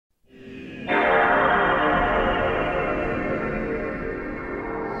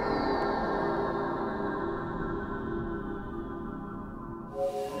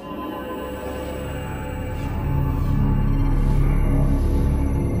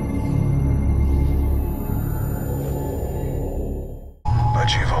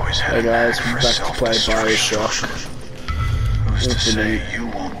Hey guys, we're back to play Bioshock. Who's to say you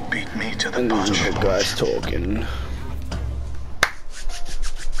won't beat me to the punch? The guy's talking.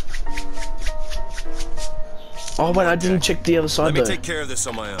 Oh wait, I didn't check the other side though. Let me take care of this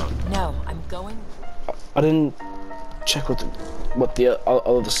on my own. No, I'm going. I didn't check what the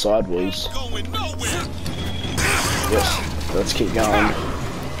other side was. Going nowhere. Yes, let's keep going.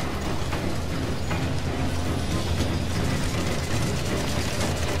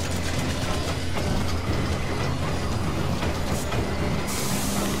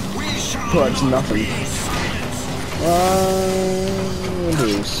 Oh, it's nothing. It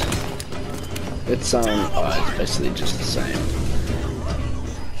is. It's oh, it's basically just the same.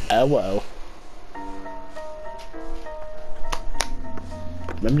 Oh well.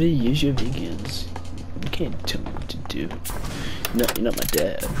 Remember to use your vegans. You can't tell me what to do. You're not my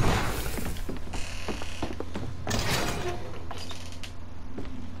dad.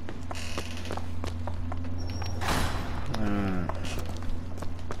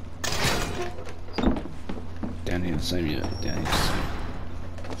 Down here the same, yeah. Down here the same.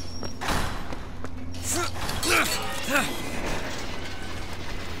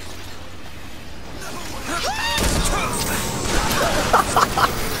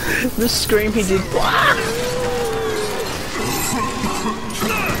 The scream he did.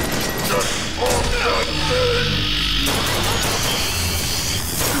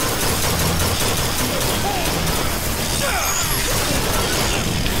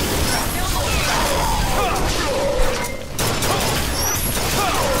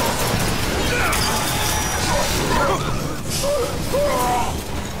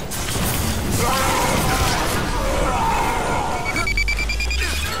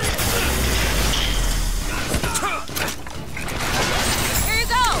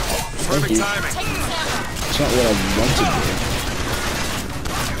 Perfect timing. It's not what I wanted to do.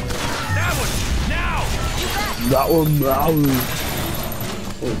 That one now.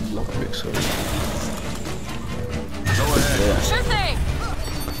 Oh, lockpick, sorry. Go ahead. Yeah. Sure thing.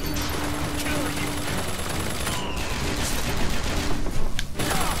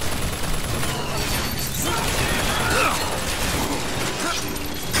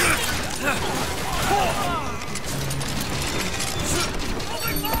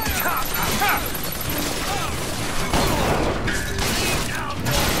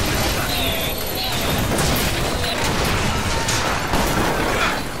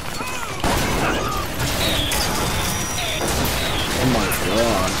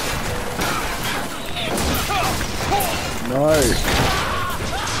 No.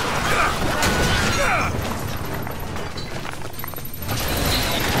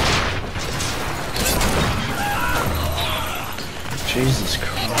 Jesus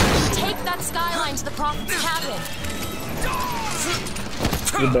Christ. Take that skyline to the prophet's cabin.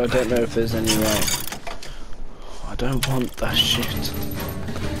 Yeah, but I don't know if there's any way. I don't want that shit.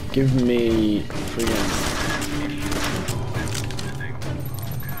 Give me freaking.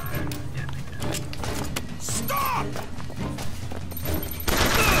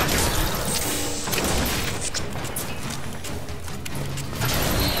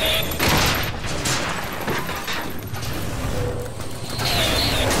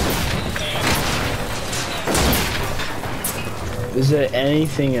 Is there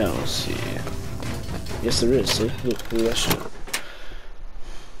anything else here? Yes, there is. See, look at that shit.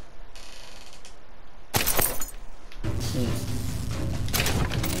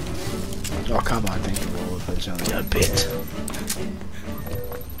 Oh, come on, I think it will, but it's only a bit.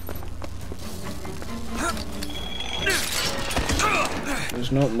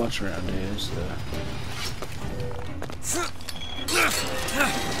 There's not much around here, is there?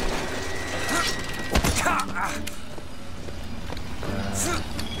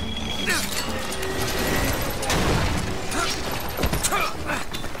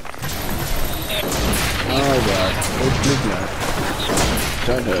 Oh god, it's midnight.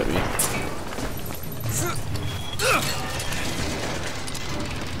 Don't hurt me.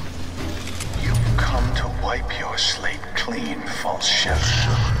 You've come to wipe your slate clean, false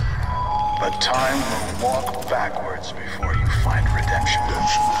shepherd. But time will walk backwards before you find redemption.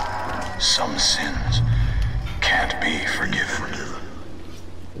 Some sins can't be forgiven.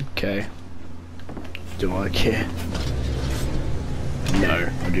 Okay. Do I care? No,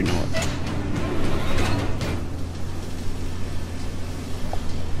 I do not.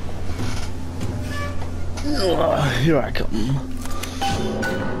 Here I come.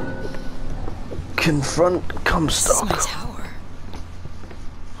 Confront Comstock. This is my tower.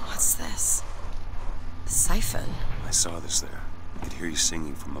 What's this? A siphon. I saw this there. I could hear you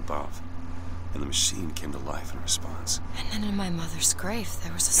singing from above. and the machine came to life in response. And then in my mother's grave,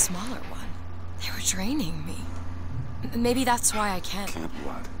 there was a smaller one. They were draining me. Maybe that's why I can't. Can't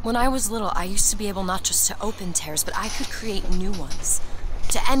what? When I was little, I used to be able not just to open tears, but I could create new ones.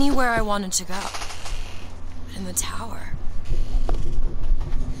 To anywhere I wanted to go. But in the tower...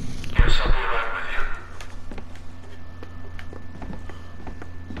 Guess I'll be right with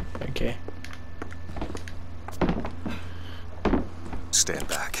you. Okay. Stand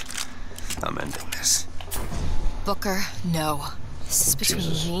back. I'm ending this. Booker, no. This is between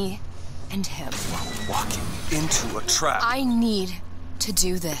Jesus. me and him. Walking into a trap. I need to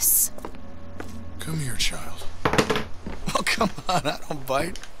do this. Come here, child. Oh, come on, I don't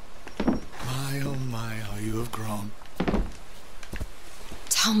bite. My, oh my, how you have grown.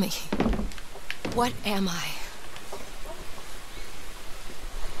 Tell me, what am I?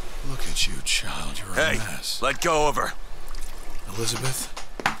 Look at you, child, you're a Hey, mess. let go of her. Elizabeth,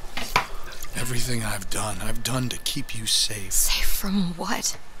 everything I've done to keep you safe. Safe from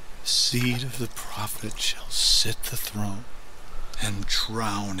what? Seed of the prophet shall sit the throne and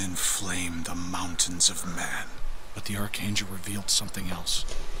drown in flame the mountains of man. But the archangel revealed something else.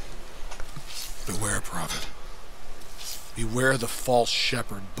 Beware, prophet. Beware the false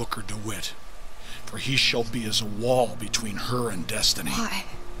shepherd, Booker DeWitt. For he shall be as a wall between her and destiny. Why?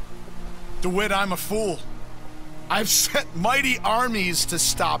 DeWitt, I'm a fool. I've sent mighty armies to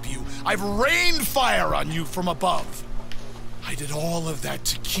stop you. I've rained fire on you from above. I did all of that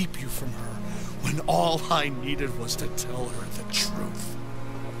to keep you from her, when all I needed was to tell her the truth.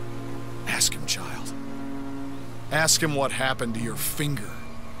 Ask him, child. Ask him what happened to your finger.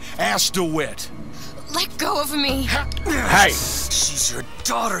 Ask DeWitt. Let go of me! Hey! She's your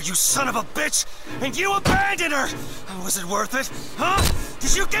daughter, you son of a bitch! And you abandoned her! Was it worth it? Huh?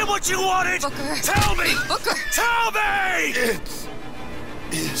 Did you get what you wanted? Booker. Tell me! Booker! Tell me! It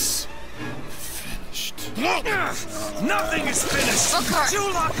is finished. Nothing is finished! Booker.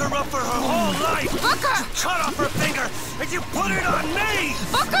 You locked her up for her whole life! Booker. You cut off her finger, and you put it on me!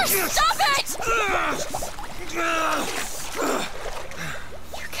 Booker, stop it!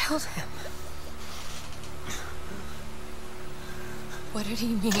 You killed him. What did he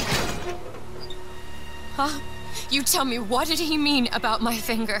mean? Huh? You tell me, what did he mean about my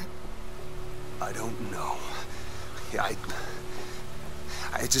finger? I don't know. I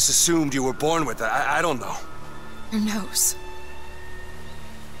just assumed you were born with it. I don't know. Your nose.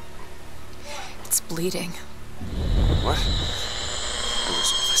 It's bleeding. What? Elizabeth,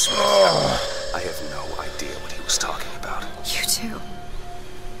 I swear to God, I have no idea what he was talking about. You too.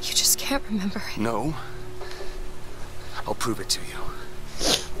 You just can't remember it. No. I'll prove it to you.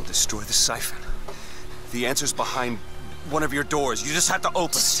 We'll destroy the siphon. The answer's behind one of your doors. You just have to open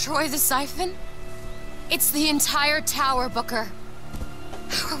it. Destroy the siphon? It's the entire tower, Booker.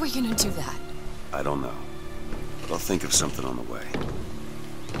 How are we gonna do that? I don't know. But I'll think of something on the way.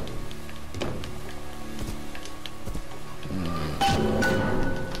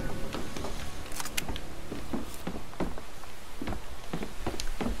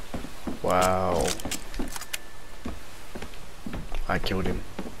 Wow. I killed him.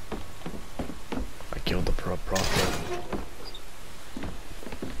 I killed the prophet.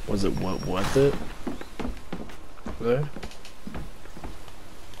 Was it worth it? Though?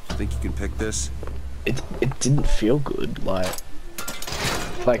 Think you can pick this? It didn't feel good. Like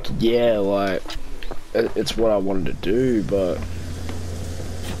yeah, like it's what I wanted to do, but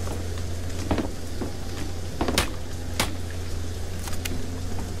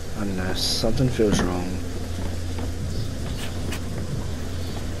I don't know. Something feels wrong.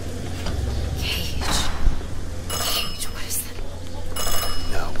 Cage, what is that?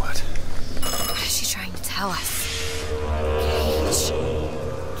 Now what? What is she trying to tell us?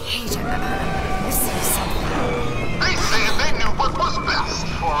 Cage, I'm missing something. They said they knew what was best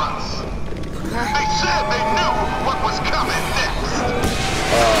for us. They said they knew what was coming next.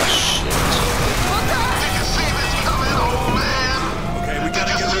 Oh shit. Did you see this coming, old man? Okay, we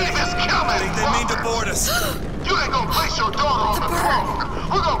gotta Did you get see ready. this I coming, think they mean to Robert? board us. You ain't gonna place your daughter on the throne.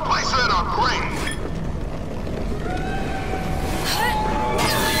 We're gonna place her in our grave.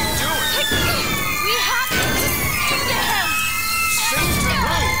 We have to sing to him! Sing to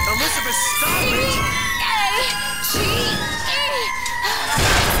who? Elizabeth, stop it! C-A-G-E!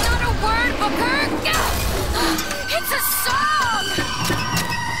 It's not a word, Booker! It's a song!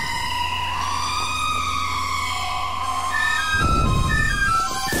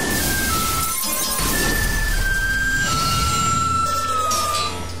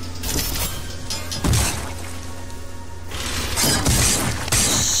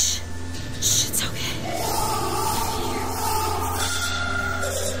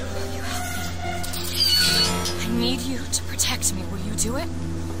 do it?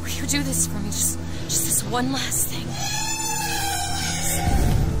 Will you do this for me? Just this one last thing.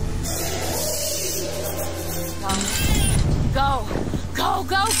 Go. Go,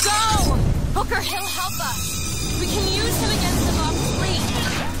 go, go! Booker, he'll help us. We can use him against the Bob's fleet.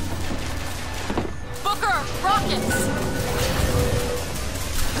 Booker, rockets!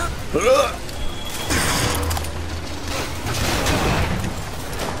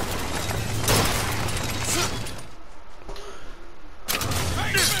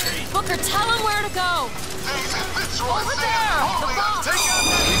 Booker, tell him where to go. Over there, the box. Take out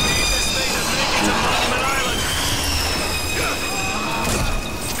that. We need this thing to make it to Monument Island.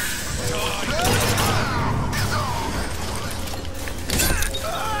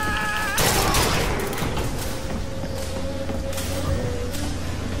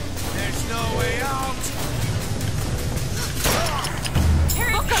 There's no way out.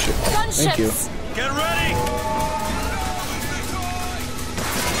 Booker, gunships. Thank you. Get ready.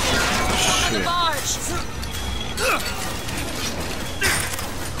 On the barge.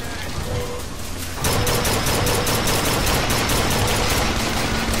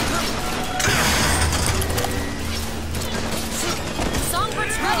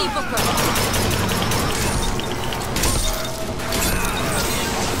 Songbird's ready, Booker.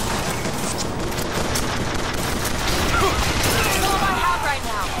 That's all I have right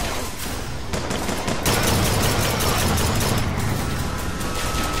now.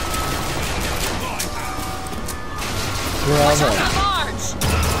 Where are Watch out they? for the barge.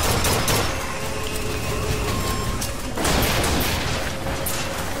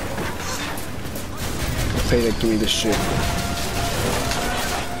 Say that, give me this shit.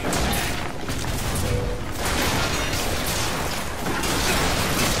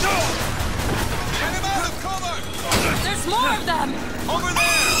 Get him out of cover. There's more of them. Over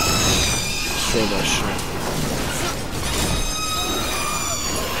there. Destroy that shit.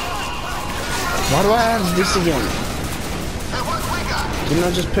 Why do I have this again? Didn't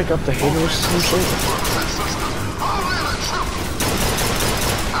I just pick up the haters or some shit?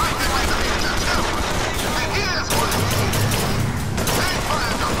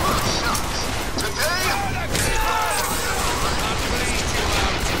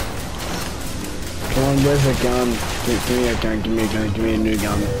 Come on, where's the gun? Give me a gun, give me a gun, give me a new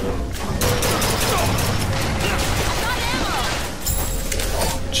gun.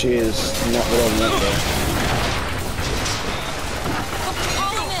 Cheers, not what I want though.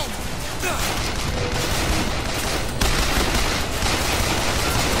 Call him in.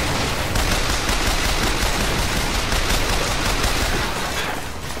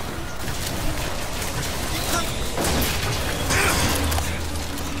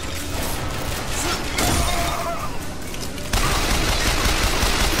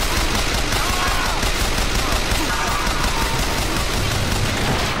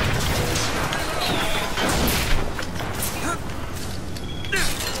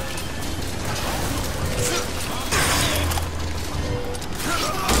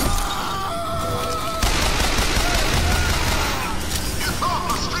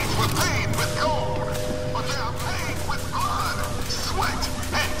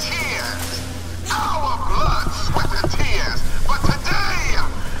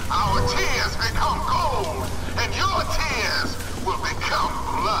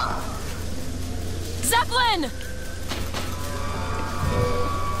 Zeppelin!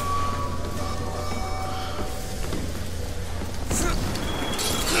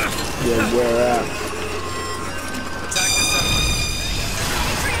 Yeah, where at? Attack the Zeppelin.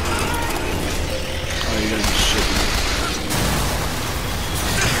 Oh, you gotta be shitting me.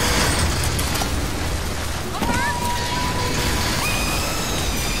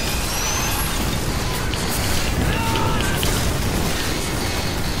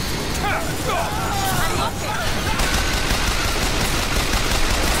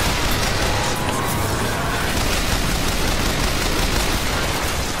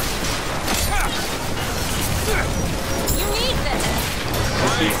 You need this!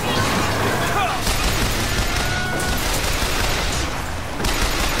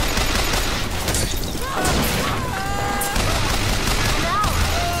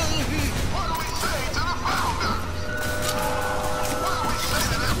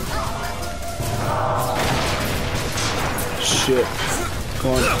 Shit.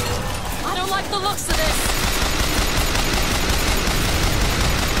 Come on. I don't like the looks of this!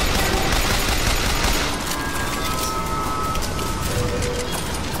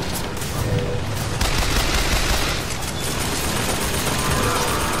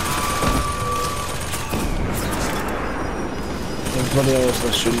 What the hell is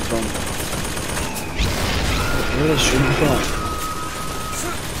that shooting from? Where are they shooting from?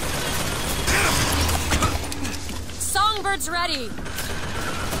 Songbirds ready. Do it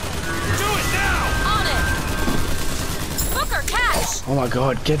now! On it. Booker, catch. Oh my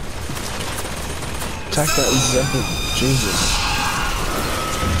god, get... Attack that Zeppelin. Jesus.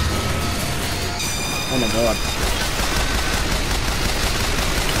 Oh my god.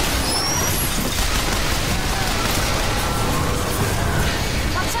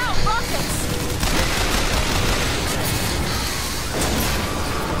 Watch out, rockets.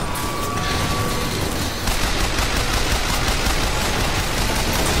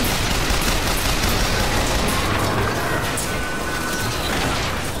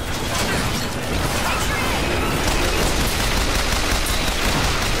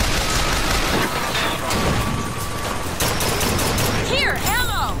 Here,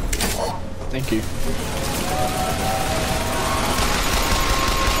 ammo. Thank you.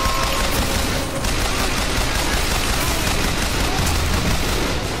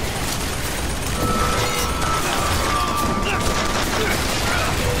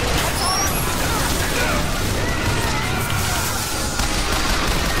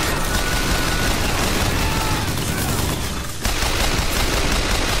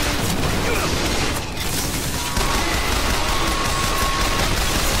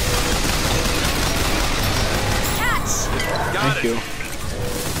 Catch. Thank you.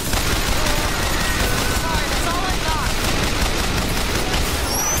 Sorry, that's all I've got.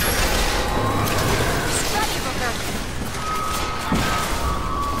 Steady, Booker.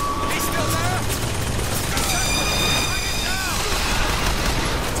 He's still there?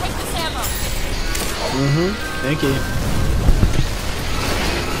 Take this ammo. Thank you.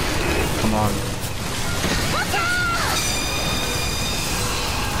 Come on.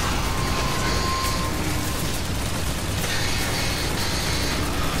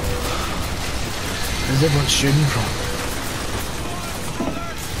 Where's everyone shooting from?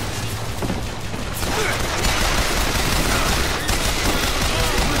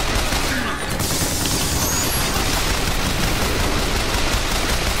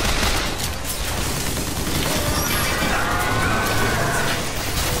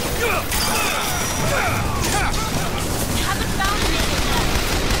 Haven't found anything yet.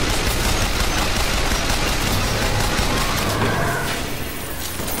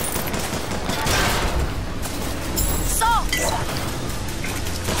 Salt!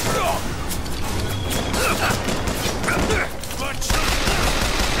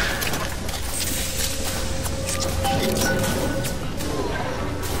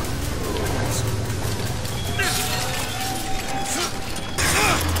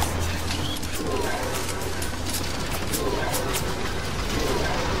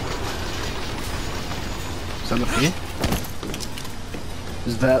 Is that up here?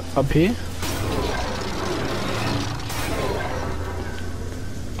 Is that up here?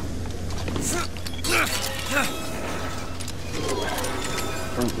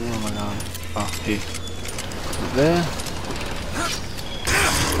 Oh my god. Oh, here. There.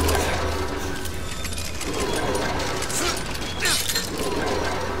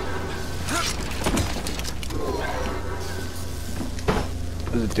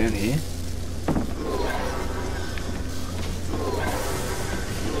 Is it down here?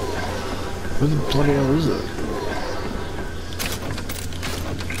 Where the bloody hell is it?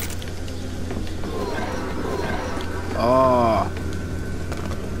 Oh.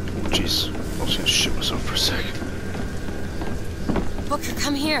 Oh jeez. I was gonna shit myself for a second. Booker,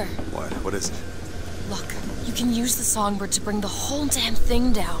 come here. What? What is it? Look, you can use the songbird to bring the whole damn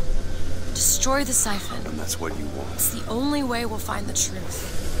thing down. Destroy the siphon. And that's what you want. It's the only way we'll find the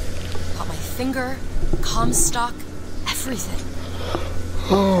truth. Got my finger, Comstock, everything.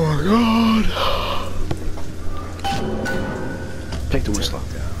 Oh my god. Take the whistler.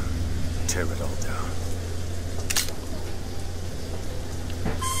 Down. Tear it all down.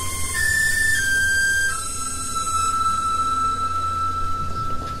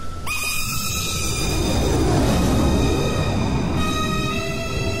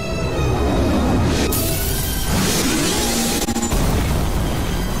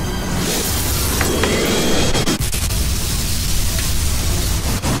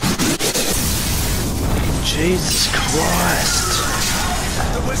 Jesus Christ.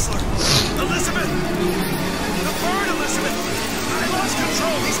 The Whistler! Elizabeth! The bird, Elizabeth! I lost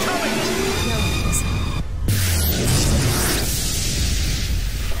control! He's coming! No, he isn't.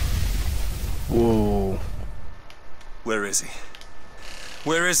 Whoa. Where is he?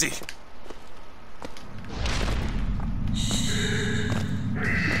 Where is he?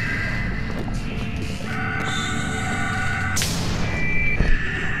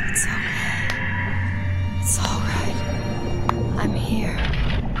 It's okay. It's all right. I'm here.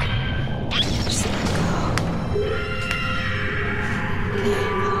 Just let go.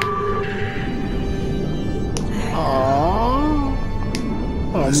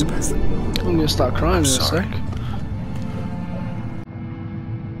 Oh, Elizabeth. I'm gonna start crying in a sorry. sec.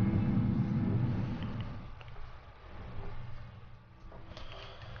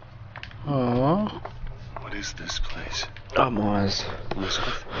 Oh, What is this place? my eyes.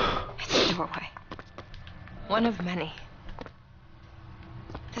 Elizabeth? It's a doorway. One of many.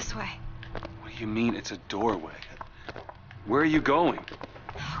 This way. What do you mean it's a doorway? Where are you going?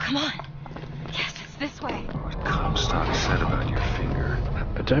 Oh, come on. Yes, it's this way. What Comstock said about your finger.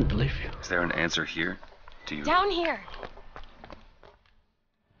 I don't believe you. Is there an answer here? Do you... Down here.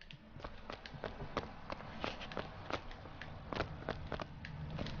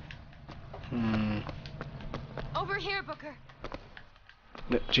 Over here, Booker.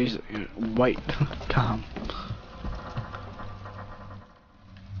 No, Jesus, wait, calm.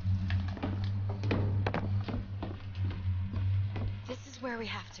 This is where we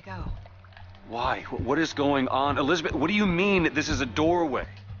have to go. Why? What is going on? Elizabeth, what do you mean this is a doorway?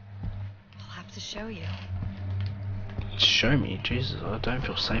 I'll have to show you. Show me, Jesus, I don't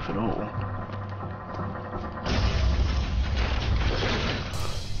feel safe at all.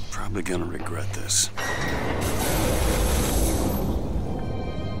 Probably gonna regret this.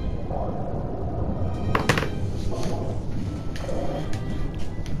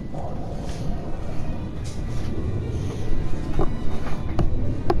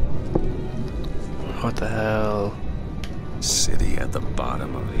 What the hell? City at the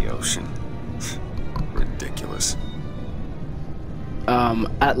bottom of the ocean. Ridiculous.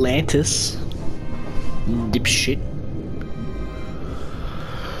 Atlantis. Dipshit.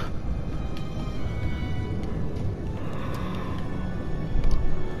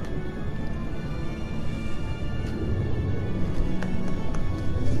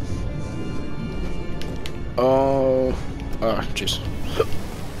 Oh, jeez. Look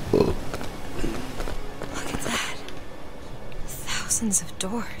at that. Thousands of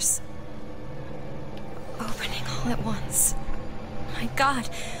doors. Opening all at once. My God,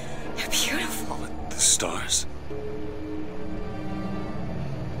 they're beautiful. The stars.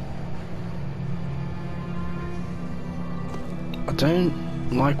 I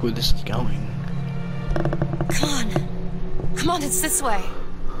don't like where this is going. Come on. Come on, it's this way.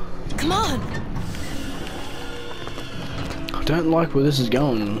 Come on. I don't like where this is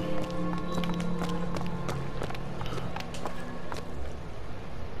going.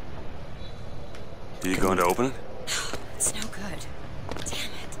 Are you going to open it? It's no good.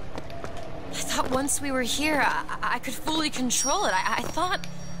 Damn it. I thought once we were here, I could fully control it. I thought...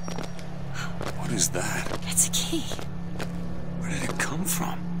 What is that? It's a key. Where did it come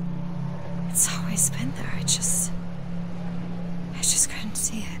from? It's always been there. I just couldn't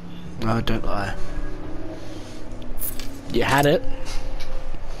see it. No, don't lie. You had it.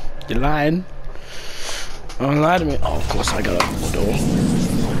 You're lying. Don't lie to me. Oh, of course I got open the door.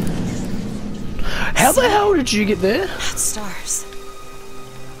 How the hell did you get there? Not stars.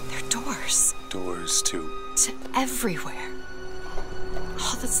 They're doors. Doors to... To everywhere.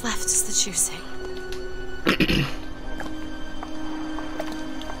 All that's left is the choosing.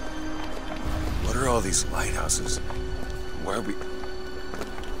 What are all these lighthouses? Where are we...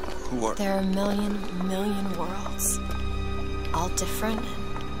 Who are... There are a million worlds. All different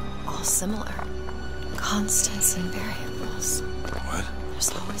and all similar. Constants and variables. What?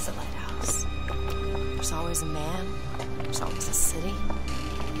 There's always a lighthouse. There's always a man. There's always a city.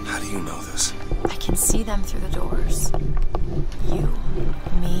 How do you know this? I can see them through the doors. You,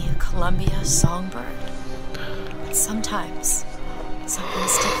 me, Columbia, Songbird. But sometimes,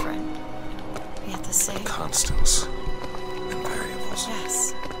 something's different. Yet the same. Constants. And variables.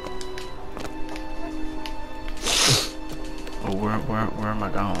 Yes. Oh, where am I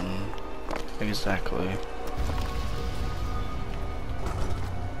going? Exactly.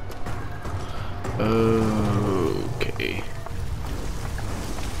 Okay.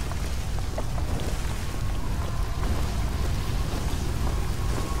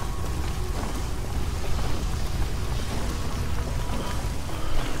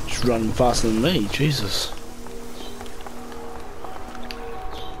 Just running faster than me, Jesus.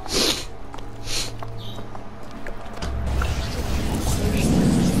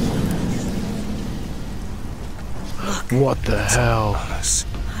 What the hell?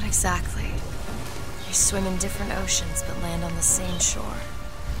 Not exactly. You swim in different oceans but land on the same shore.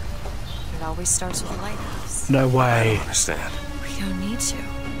 It always starts with a lighthouse. No I way. don't understand. We don't need to.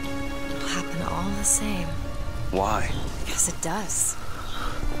 It'll happen all the same. Why? Because it does.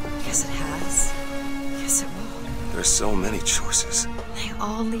 Because it has. Because it will. There's so many choices. They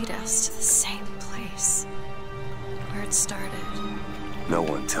all lead us to the same place. Where it started. No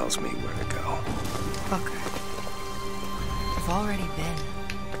one tells me where to go. Booker. I've already been.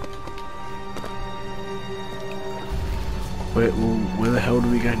 Where the hell do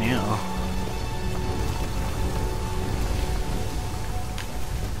we go now?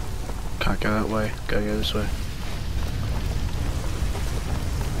 Can't go that way. Go this way.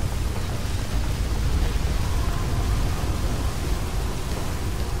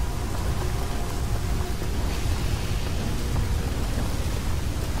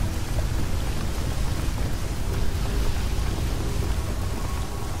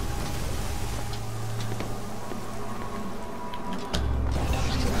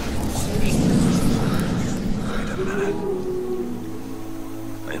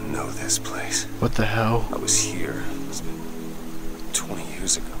 What the hell? I was here. It was 20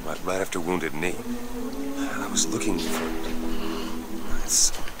 years ago, right after Wounded Knee. I was looking for...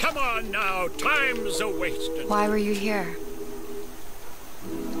 Come on now, time's a-wasting. Why were you here?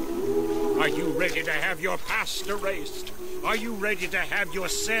 Are you ready to have your past erased? Are you ready to have your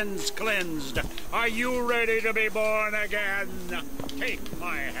sins cleansed? Are you ready to be born again? Take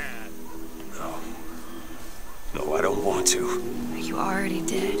my hand. No. No, I don't want to. You already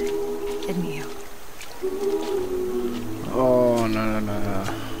did, didn't you? Oh, no.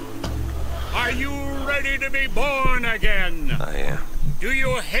 Are you ready to be born again? I am. Do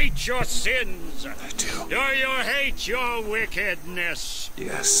you hate your sins? I do. Do you hate your wickedness?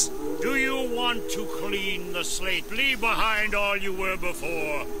 Yes. Do you want to clean the slate, leave behind all you were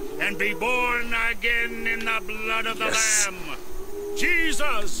before, and be born again in the blood of the Yes. Lamb?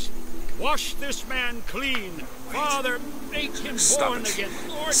 Jesus, wash this man clean. Father, make him Stop born it. again.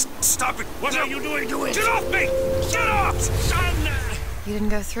 Lord, Stop it. what are you doing? Get off me! Get off! Son! You didn't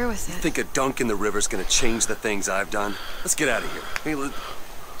go through with it. Think a dunk in the river's gonna change the things I've done? Let's get out of here.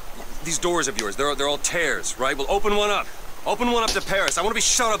 These doors of yours, they're all tears, right? Well, open one up. Open one up to Paris. I want to be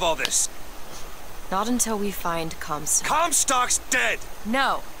shut of all this. Not until we find Comstock. Comstock's dead!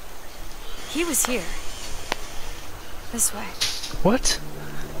 No. He was here. This way. What?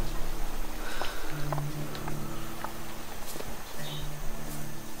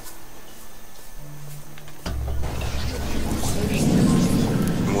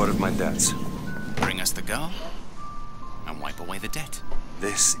 And what of my debts? Bring us the girl and wipe away the debt.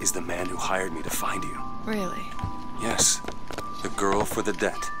 This is the man who hired me to find you. Really? Yes. The girl for the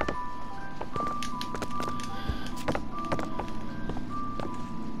debt.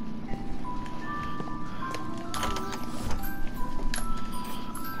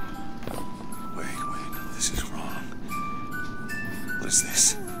 Wait, no, this is wrong. What is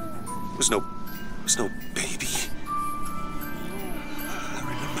this? There's no baby. I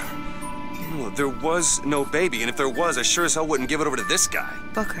remember. No, there was no baby, and if there was, I sure as hell wouldn't give it over to this guy.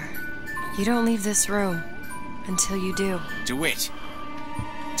 Booker, you don't leave this room until you do. DeWitt,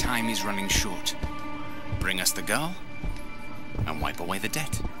 time is running short. Bring us the girl and wipe away the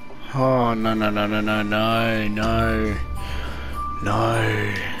debt. Oh, no.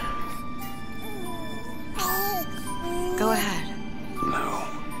 Go ahead. No.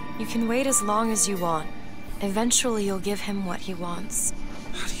 You can wait as long as you want. Eventually you'll give him what he wants.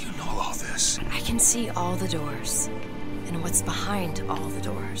 How do you know all this? I can see all the doors, and what's behind all the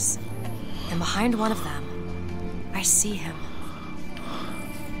doors. And behind one of them, I see him.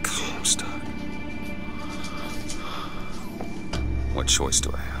 Comstock. What choice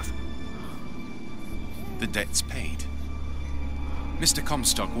do I have? The debt's paid. Mr.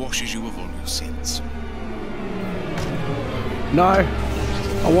 Comstock washes you of all your sins. No.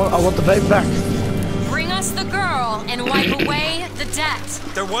 I want the baby back. Bring us the girl and wipe away the debt.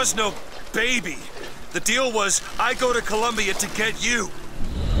 There was no baby. The deal was I go to Columbia to get you.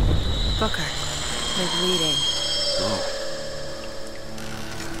 Booker, you're bleeding. Oh.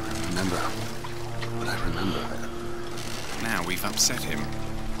 I remember. But I remember. Now we've upset him.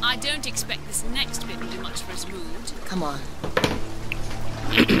 I don't expect this next bit will do much for his mood. Come on.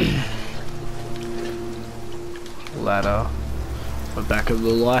 Ladder. We're back at the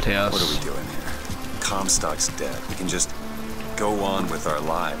lighthouse. What are we doing here? Comstock's dead. We can just go on with our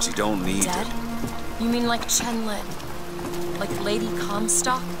lives. You don't need Dead? You mean like Chen Lin? Like Lady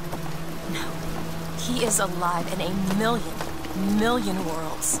Comstock? No. He is alive in a million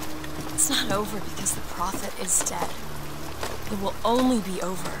worlds. It's not over because the Prophet is dead. It will only be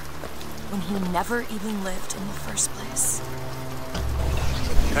over when he never even lived in the first place.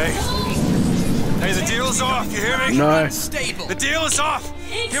 Hey, the deal's off. You hear me? No. Stable. The deal is off.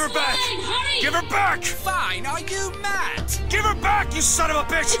 It's Give her back. fine, hurry! Give her back. Fine, are you mad? Give her back, you son of a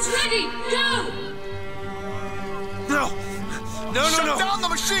bitch. It's ready! Go! No. Shut down the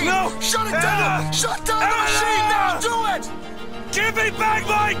machine! No. Shut it down! Shut down the machine! Now do it! Give me back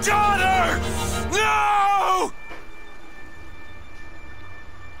my daughter! No!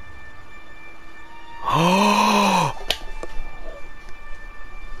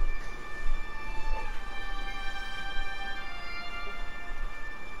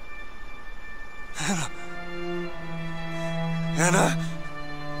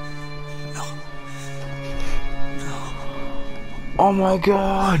 Oh my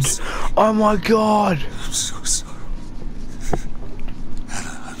god! Oh my god! I'm so sorry.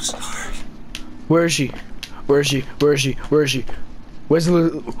 Anna, I'm sorry. Where is she? Where is she? Where is she? Where is she?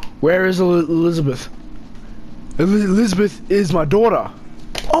 Where is Elizabeth? Elizabeth is my daughter.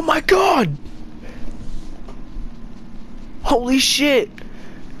 Oh my god! Holy shit!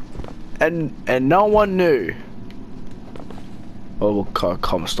 And no one knew. Oh, well,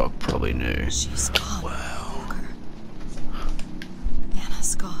 Comstock probably knew. She's gone. Wow.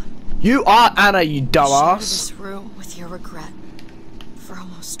 Anna's gone. You are Anna, you Shared dumbass. this room with your regret for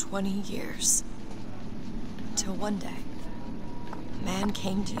almost 20 years. Until one day, a man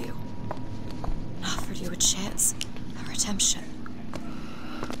came to you and offered you a chance, a redemption.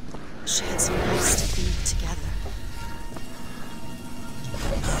 A chance for us to be together.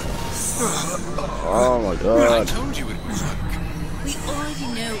 Oh my I god. told you it would work. We already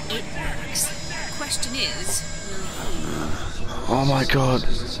know it works. The question is, will he? Oh my god.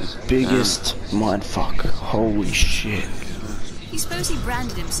 Biggest mindfuck. Holy shit. You suppose he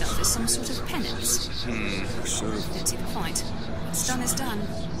branded himself as some sort of penance? Don't see the point. What's done is done.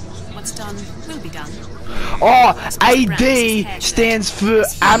 What's done will be done. Oh, AD stands for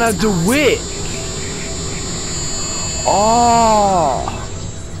Anna DeWitt. Oh.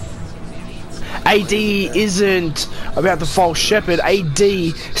 AD isn't about the false shepherd. AD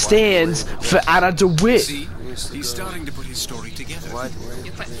stands for Anna DeWitt. See, he's starting to put his story together.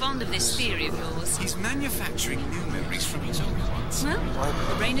 You're quite fond of this theory of yours. He's manufacturing new memories from his old ones. Well,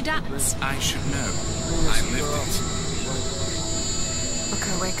 the brain adapts. I should know. I lived it.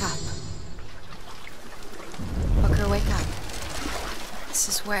 Booker, wake up. Booker, wake up. This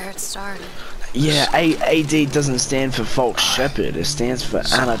is where it started. Yeah, AD doesn't stand for false shepherd. It stands for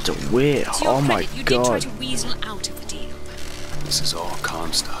Anna DeWitt. To your Oh my credit, you did try god. to weasel out of the deal. This is all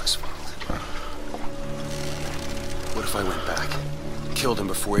Comstock's fault. What if I went back? Killed him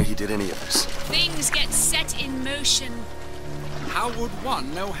before he did any of this? Things get set in motion. How would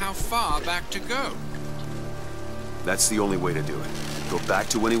one know how far back to go? That's the only way to do it. Go back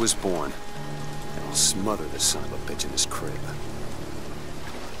to when he was born, and I'll smother this son of a bitch in his crib.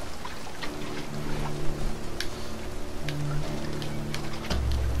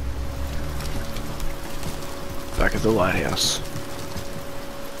 Back at the lighthouse.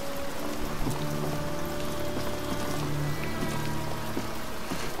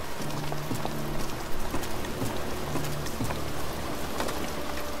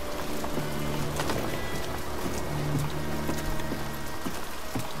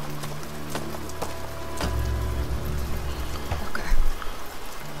 Booker,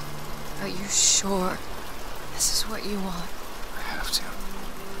 are you sure this is what you want? I have to.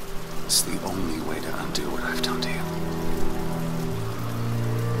 It's the only way to undo what I've done to you.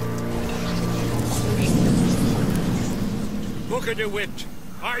 Booker DeWitt,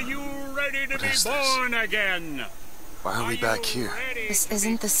 are you ready to be born again? Why are we back here? This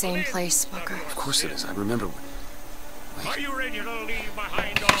isn't the same place, Booker. Of course it is. I remember. Are you ready to leave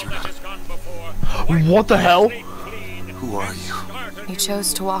behind all that has gone before? What the hell? Who are you? You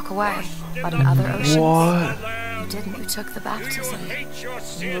chose to walk away, but in other oceans, What? you didn't. You took the baptism.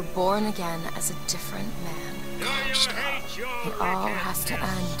 You were born again as a different man. It all has to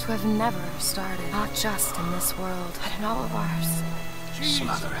end. To have never started, not just in this world, but in all of ours.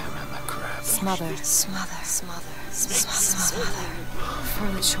 Smother him in the crab. Smother, smother, smother, smother. Before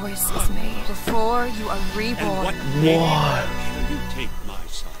the choice is made, before you are reborn. What? You take my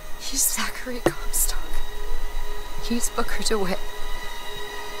son. He's Zachary Comstock. He's Booker DeWitt.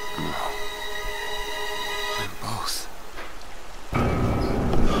 They're both.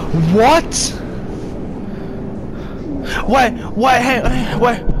 What? Wait, hang, wait,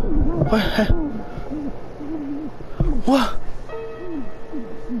 what?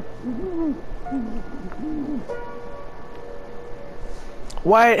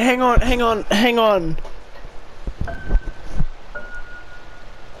 Wait, hang on. Hang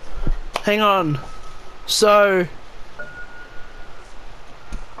on. So,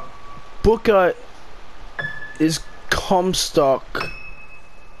 Booker is Comstock.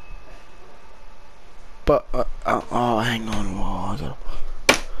 But, oh, hang on. Whoa,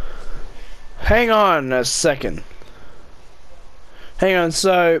 hang on a second. Hang on,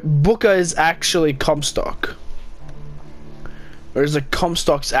 so Booker is actually Comstock. Or is the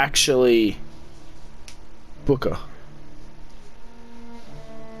Comstock's actually Booker?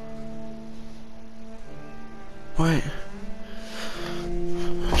 Wait.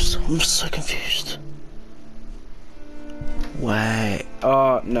 I'm so confused. Wait.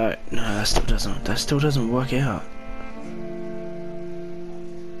 Oh no, that still doesn't work out.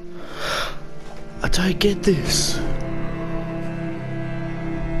 I don't get this.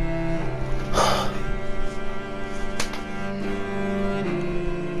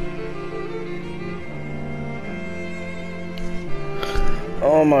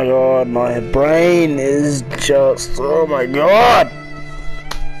 my god, my brain is just, oh my god!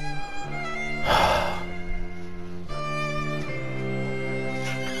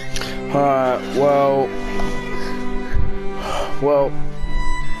 Alright, well,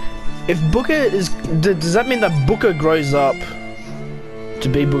 if Booker is, does that mean that Booker grows up to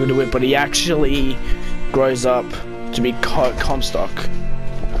be Booker DeWitt, but he actually grows up to be Comstock?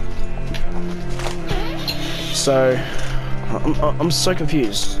 So, I'm so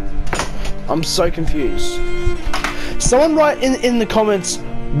confused. I'm so confused. Someone write in the comments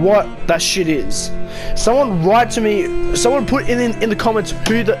what that shit is. Someone write to me. Someone put in the comments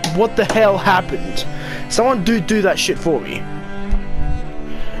what the hell happened. Someone do that shit for me.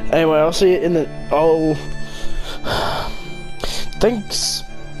 Anyway, I'll see you in the. Thanks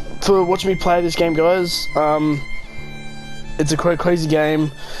for watching me play this game, guys. It's a quite crazy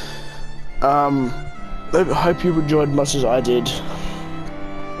game. I hope you enjoyed as much as I did.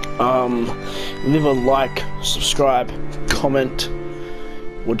 Leave a like, subscribe, comment,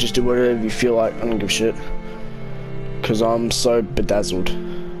 or just do whatever you feel like. I don't give a shit, cause I'm so bedazzled.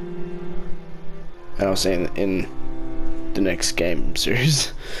 And I'll see you in the next game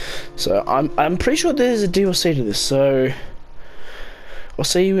series. So I'm pretty sure there's a DLC to this. So I'll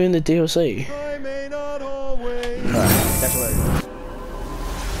see you in the DLC. I may not always. Catch you later.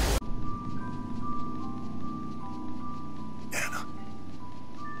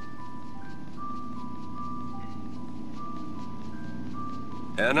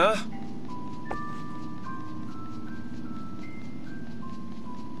 Anna?